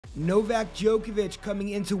Novak Djokovic coming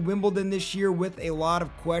into Wimbledon this year with a lot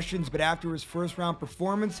of questions, but after his first round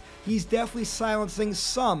performance, he's definitely silencing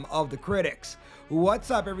some of the critics.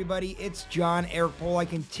 What's up, everybody? It's John Eric Polai,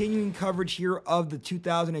 continuing coverage here of the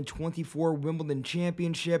 2024 Wimbledon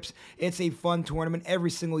Championships. It's a fun tournament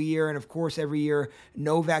every single year, and of course, every year,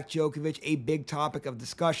 Novak Djokovic, a big topic of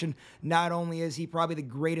discussion. Not only is he probably the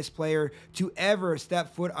greatest player to ever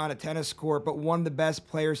step foot on a tennis court, but one of the best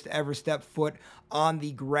players to ever step foot on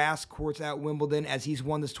the grass courts at Wimbledon, as he's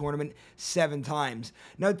won this tournament 7 times.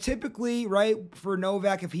 Now, typically, right, for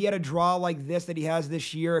Novak, if he had a draw like this that he has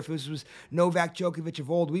this year, if this was Novak Djokovic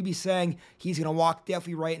of old, we'd be saying he's going to walk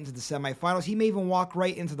definitely right into the semifinals. He may even walk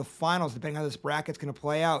right into the finals, depending on how this bracket's going to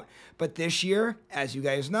play out. But this year, as you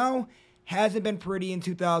guys know, hasn't been pretty in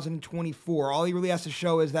 2024. All he really has to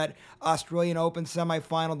show is that Australian Open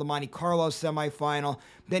semifinal, the Monte Carlo semifinal.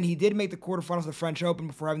 Then he did make the quarterfinals of the French Open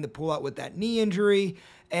before having to pull out with that knee injury.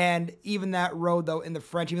 And even that road, though, in the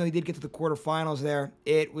French, even though he did get to the quarterfinals there,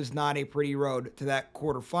 it was not a pretty road to that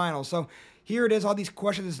quarterfinal. So here it is, all these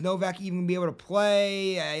questions. Is Novak even going to be able to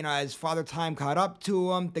play? As Father Time caught up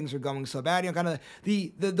to him, things are going so bad. Kind of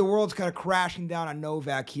the world's kind of crashing down on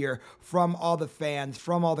Novak here from all the fans,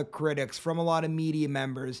 from all the critics, from a lot of media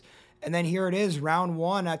members. And then here it is, round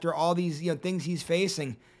one, after all these things he's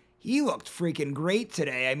facing. He looked freaking great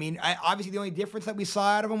today. Obviously the only difference that we saw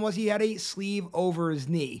out of him was he had a sleeve over his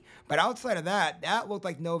knee. But outside of that, that looked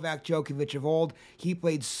like Novak Djokovic of old. He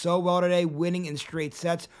played so well today, winning in straight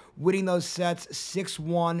sets, winning those sets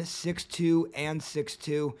 6-1, 6-2, and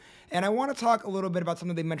 6-2. And I want to talk a little bit about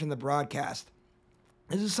something they mentioned in the broadcast.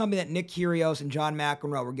 This is something that Nick Kyrgios and John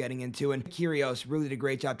McEnroe were getting into, and Kyrgios really did a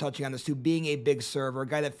great job touching on this too, being a big server, a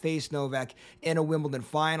guy that faced Novak in a Wimbledon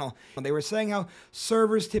final. They were saying how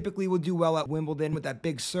servers typically would do well at Wimbledon with that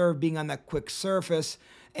big serve being on that quick surface,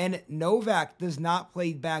 and Novak does not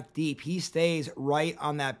play back deep. He stays right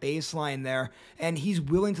on that baseline there, and he's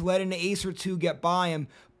willing to let an ace or two get by him.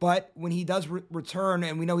 But when he does return,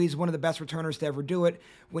 and we know he's one of the best returners to ever do it,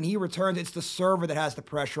 when he returns, it's the server that has the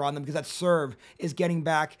pressure on them because that serve is getting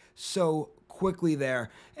back so quickly there.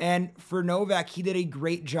 And for Novak, he did a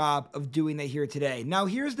great job of doing that here today. Now,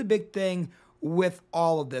 here's the big thing with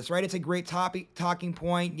all of this, right? It's a great talking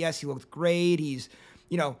point. Yes, he looked great. He's,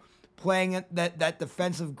 playing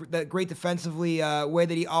that great defensively way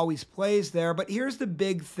that he always plays there. But here's the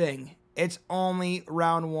big thing. It's only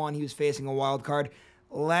round one. He was facing a wild card.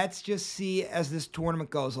 Let's just see as this tournament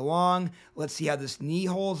goes along. Let's see how this knee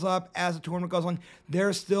holds up as the tournament goes along.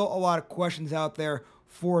 There's still a lot of questions out there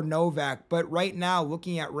for Novak, but right now,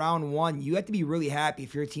 looking at round one, you have to be really happy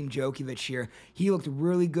if you're Team Djokovic here. He looked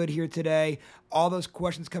really good here today. All those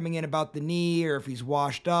questions coming in about the knee, or if he's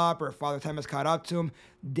washed up, or if Father Time has caught up to him,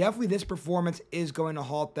 definitely this performance is going to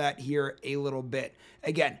halt that here a little bit.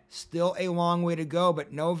 Again, still a long way to go,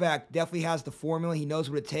 but Novak definitely has the formula. He knows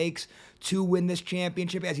what it takes to win this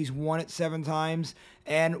championship, as he's won it 7 times,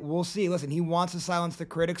 and we'll see. Listen, he wants to silence the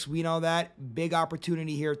critics. We know that. Big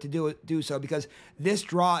opportunity here to do so, because this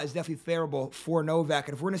draw is definitely favorable for Novak,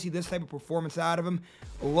 and if we're going to see this type of performance out of him,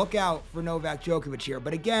 look out for Novak Djokovic here.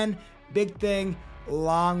 But again, big thing,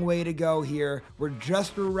 long way to go here. We're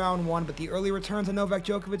just through round one, but the early returns on Novak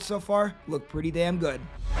Djokovic so far look pretty damn good.